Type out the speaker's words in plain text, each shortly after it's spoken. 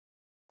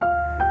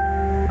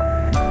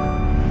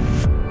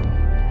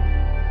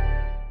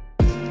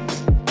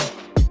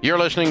You're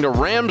listening to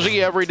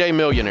Ramsey Everyday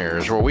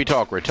Millionaires, where we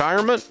talk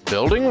retirement,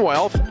 building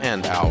wealth,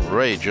 and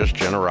outrageous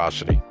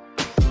generosity.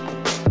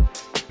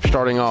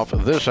 Starting off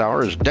this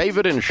hour is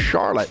David in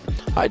Charlotte.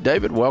 Hi,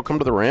 David. Welcome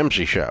to the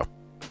Ramsey Show.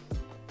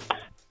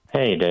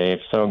 Hey, Dave.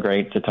 So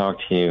great to talk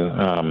to you.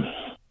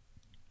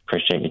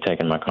 Appreciate you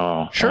taking my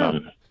call. Sure.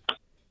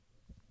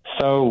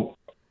 So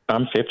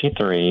I'm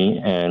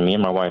 53, and me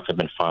and my wife have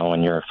been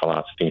following your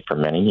philosophy for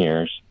many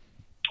years.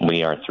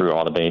 We are through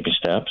all the baby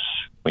steps.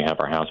 We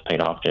have our house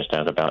paid off just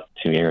as about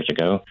 2 years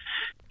ago,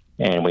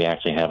 and we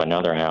actually have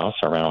another house,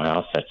 a rental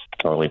house, that's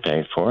totally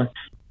paid for.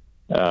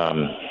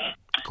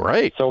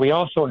 Great. So we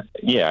also,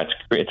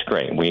 it's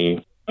great.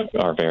 We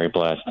are very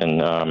blessed,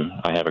 and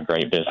I have a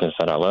great business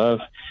that I love.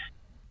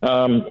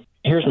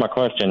 Here's my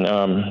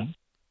question.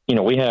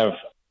 We have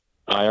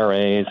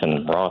IRAs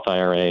and Roth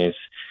IRAs.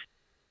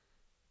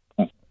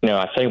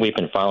 I say we've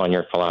been following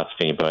your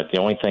philosophy, but the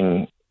only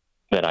thing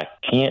that I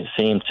can't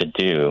seem to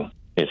do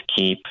is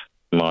keep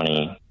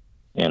money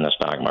in the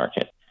stock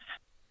market.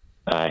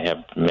 I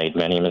have made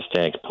many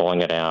mistakes pulling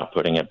it out,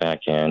 putting it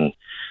back in.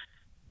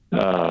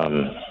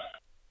 And,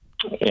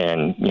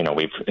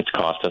 it's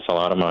cost us a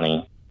lot of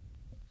money.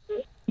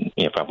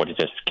 If I would have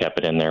just kept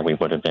it in there, we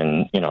would have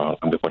been, we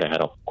would have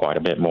had quite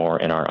a bit more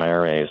in our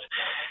IRAs.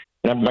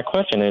 And my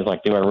question is,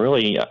 do I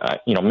really,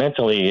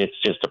 mentally, it's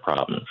just a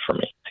problem for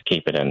me to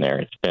keep it in there.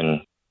 It's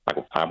been,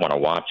 I want to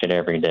watch it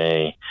every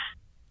day,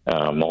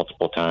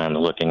 multiple times,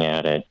 looking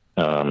at it.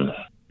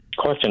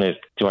 Question is,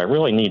 do I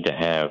really need to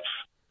have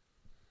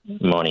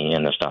money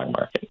in the stock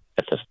market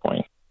at this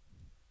point?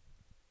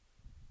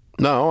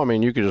 No,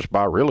 you could just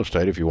buy real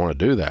estate if you want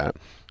to do that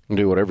and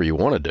do whatever you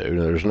want to do.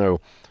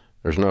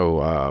 There's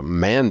no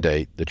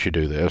mandate that you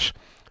do this.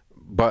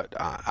 But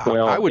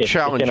I would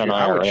challenge you.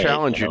 I would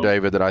challenge you,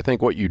 David, that I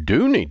think what you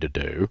do need to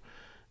do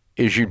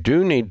is you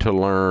do need to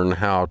learn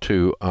how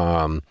to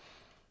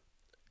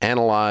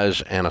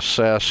analyze and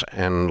assess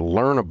and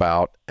learn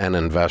about an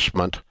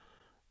investment,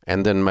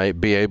 and then may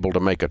be able to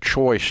make a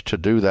choice to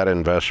do that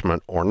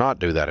investment or not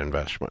do that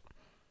investment.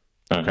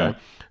 Okay.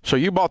 So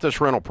you bought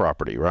this rental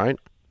property, right?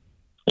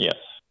 Yes.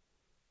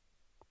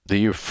 Do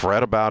you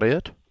fret about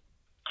it?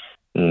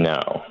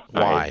 No.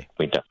 Why?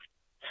 We don't.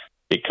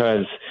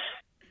 Because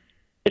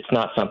it's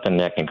not something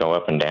that can go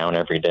up and down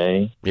every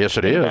day. Yes,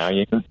 it is.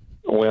 Value.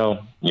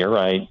 Well, you're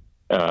right.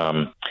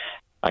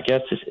 I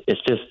guess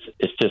it's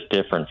just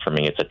different for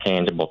me. It's a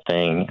tangible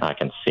thing. I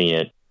can see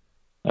it.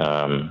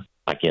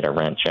 I get a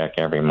rent check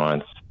every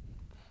month.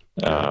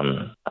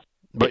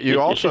 But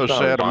you also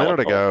said a minute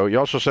ago. You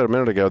also said a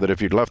minute ago that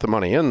if you'd left the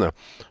money in the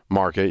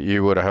market,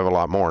 you would have a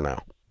lot more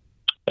now.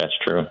 That's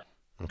true.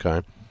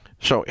 Okay.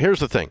 So here's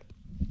the thing.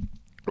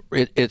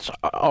 It's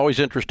always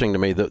interesting to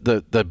me.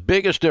 The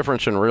biggest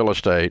difference in real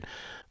estate,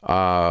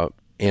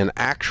 in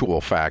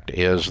actual fact,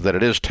 is that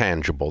it is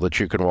tangible, that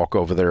you can walk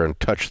over there and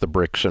touch the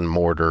bricks and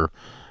mortar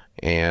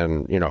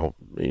and,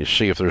 you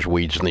see if there's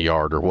weeds in the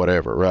yard or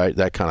whatever, right?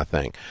 That kind of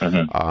thing.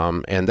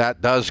 And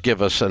that does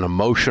give us an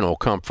emotional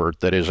comfort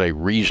that is a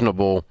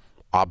reasonable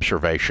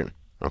observation,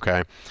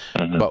 okay?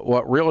 But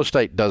what real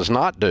estate does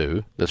not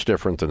do, that's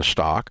different than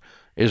stock,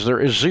 is there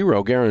is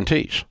zero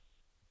guarantees.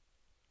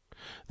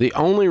 The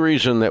only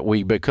reason that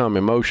we become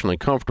emotionally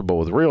comfortable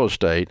with real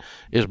estate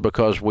is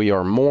because we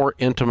are more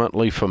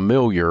intimately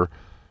familiar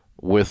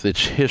with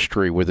its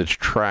history, with its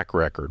track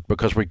record,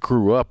 because we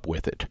grew up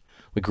with it.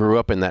 We grew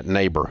up in that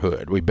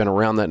neighborhood. We've been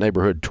around that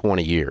neighborhood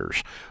 20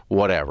 years,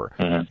 whatever.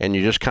 And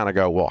you just kind of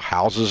go, well,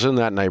 houses in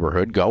that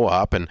neighborhood go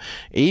up. And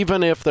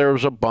even if there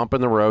was a bump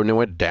in the road and it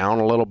went down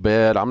a little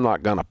bit, I'm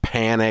not going to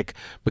panic,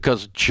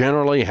 because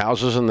generally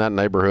houses in that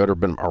neighborhood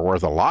are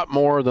worth a lot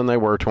more than they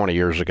were 20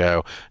 years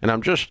ago. And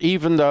I'm just,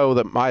 even though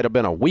that might have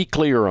been a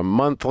weekly or a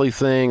monthly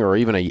thing or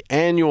even an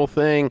annual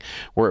thing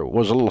where it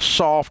was a little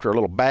soft or a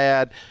little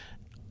bad,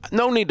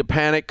 no need to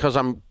panic, because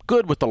I'm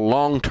good with the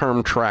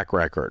long-term track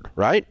record,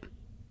 right?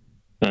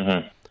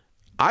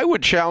 I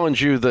would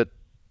challenge you that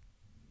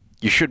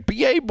you should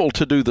be able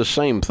to do the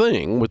same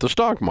thing with the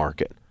stock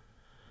market.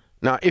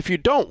 Now, if you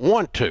don't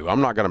want to,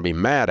 I'm not going to be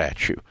mad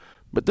at you.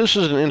 But this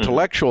is an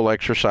intellectual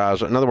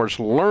exercise. In other words,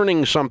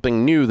 learning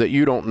something new that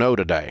you don't know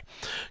today.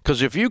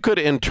 Because if you could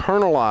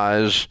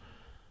internalize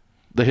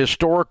the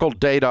historical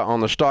data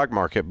on the stock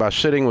market by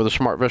sitting with a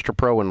SmartVestor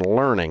Pro and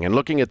learning and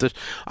looking at this.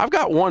 I've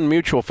got one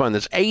mutual fund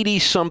that's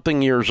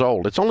 80-something years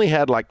old. It's only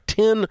had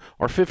 10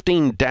 or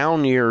 15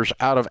 down years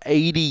out of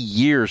 80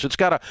 years. It's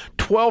got a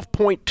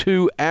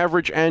 12.2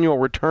 average annual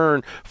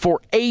return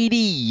for 80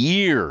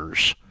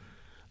 years.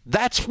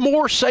 That's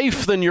more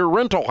safe than your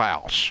rental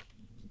house.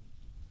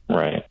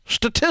 Right.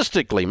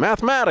 Statistically,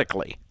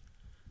 mathematically.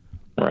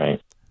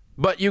 Right.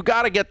 But you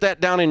got to get that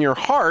down in your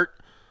heart,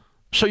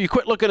 so you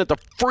quit looking at the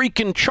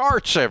freaking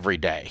charts every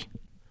day.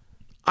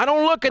 I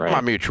don't look at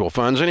my mutual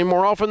funds any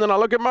more often than I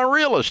look at my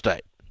real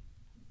estate.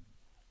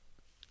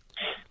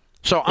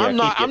 So I'm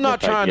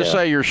not trying to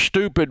say you're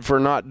stupid for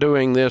not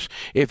doing this.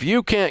 If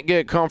you can't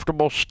get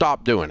comfortable,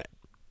 stop doing it.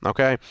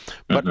 Okay?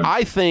 But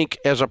I think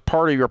as a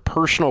part of your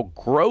personal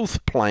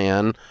growth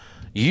plan,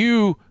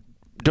 you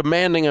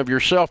demanding of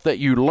yourself that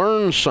you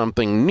learn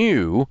something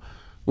new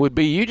would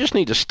be you just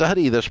need to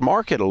study this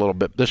market a little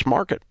bit, this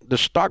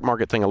stock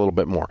market thing a little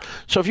bit more.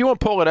 So if you want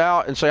to pull it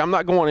out and say, I'm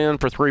not going in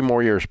for 3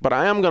 more years, but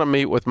I am going to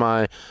meet with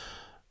my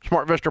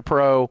SmartVestor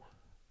Pro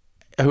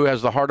who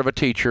has the heart of a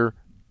teacher,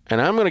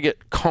 and I'm going to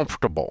get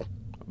comfortable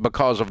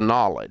because of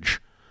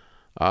knowledge.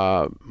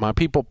 My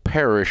people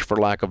perish for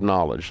lack of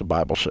knowledge, the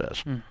Bible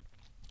says.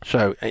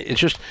 So it's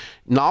just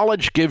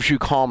knowledge gives you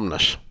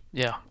calmness.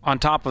 Yeah, on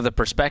top of the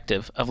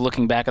perspective of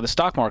looking back at the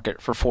stock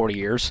market for 40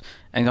 years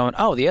and going,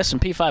 oh, the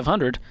S&P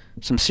 500,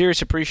 some serious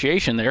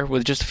appreciation there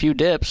with just a few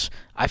dips.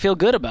 I feel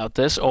good about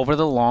this over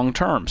the long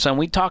term. So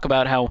we talk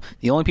about how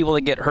the only people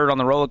that get hurt on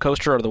the roller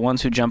coaster are the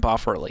ones who jump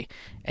off early.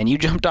 And you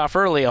jumped off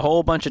early a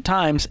whole bunch of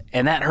times,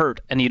 and that hurt,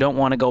 and you don't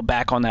want to go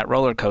back on that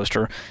roller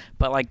coaster.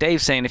 But like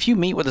Dave's saying, if you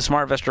meet with a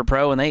SmartVestor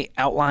Pro and they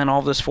outline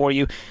all this for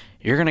you,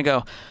 you're going to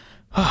go,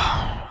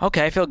 oh,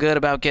 okay, I feel good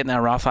about getting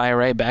that Roth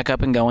IRA back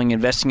up and going,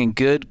 investing in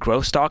good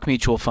growth stock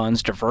mutual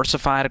funds,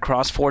 diversified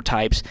across 4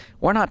 types.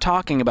 We're not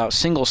talking about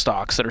single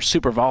stocks that are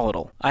super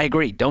volatile. I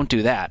agree, don't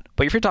do that.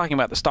 But if you're talking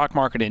about the stock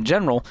market in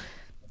general,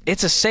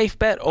 it's a safe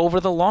bet over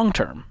the long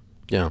term.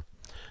 Yeah.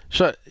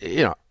 So,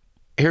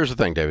 here's the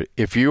thing, David.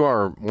 If you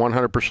are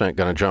 100%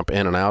 going to jump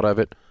in and out of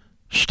it,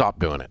 stop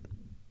doing it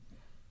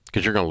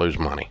because you're going to lose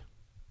money,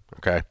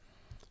 okay?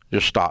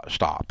 Just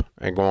stop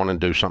and go on and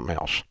do something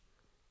else.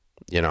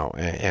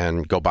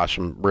 And go buy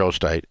some real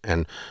estate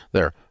and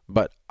there.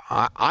 But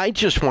I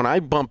just, when I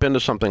bump into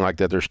something like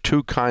that, there's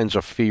 2 kinds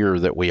of fear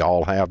that we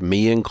all have,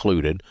 me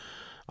included.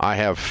 I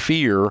have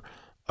fear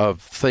of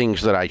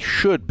things that I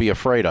should be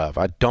afraid of.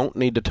 I don't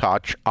need to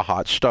touch a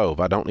hot stove.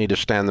 I don't need to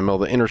stand in the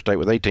middle of the interstate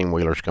with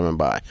 18-wheelers coming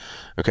by.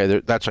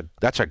 Okay, that's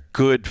a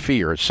good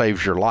fear. It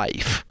saves your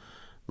life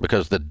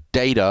because the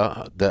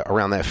data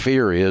around that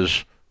fear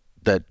is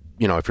that,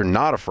 if you're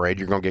not afraid,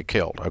 you're going to get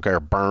killed, okay, or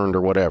burned or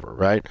whatever,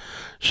 right?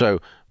 So,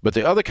 but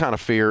the other kind of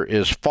fear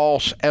is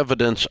false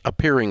evidence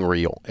appearing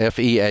real,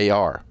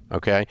 FEAR,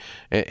 okay?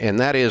 And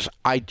that is,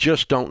 I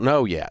just don't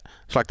know yet.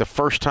 It's like the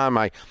first time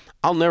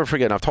I'll never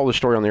forget, and I've told this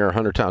story on the air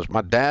 100 times.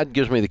 My dad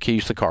gives me the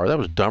keys to the car. That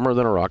was dumber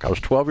than a rock. I was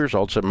 12 years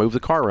old, said move the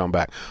car around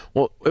back.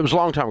 Well, it was a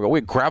long time ago. We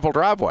had gravel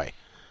driveway.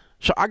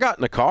 So I got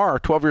in the car,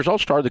 12 years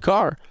old, started the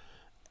car,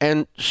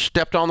 and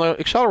stepped on the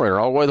accelerator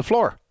all the way to the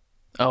floor.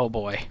 Oh,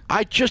 boy.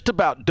 I just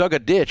about dug a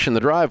ditch in the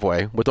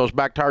driveway with those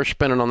back tires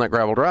spinning on that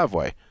gravel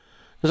driveway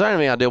because I didn't have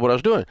any idea what I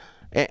was doing.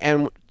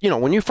 And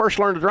when you first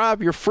learn to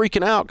drive, you're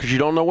freaking out because you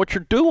don't know what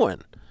you're doing.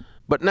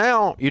 But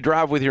now you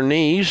drive with your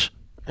knees,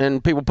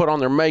 and people put on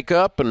their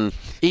makeup and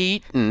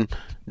eat and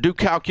do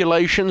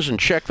calculations and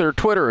check their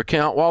Twitter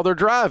account while they're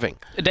driving.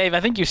 Dave, I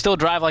think you still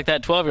drive like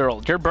that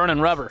 12-year-old. You're burning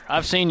rubber.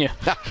 I've seen you.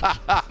 Well,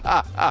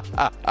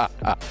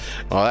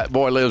 that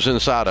boy lives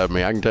inside of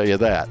me, I can tell you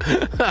that.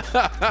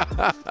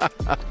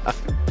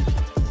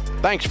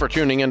 Thanks for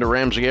tuning into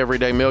Ramsey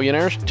Everyday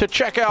Millionaires. To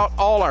check out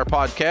all our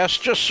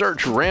podcasts, just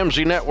search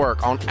Ramsey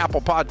Network on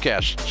Apple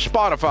Podcasts,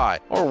 Spotify,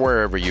 or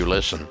wherever you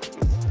listen.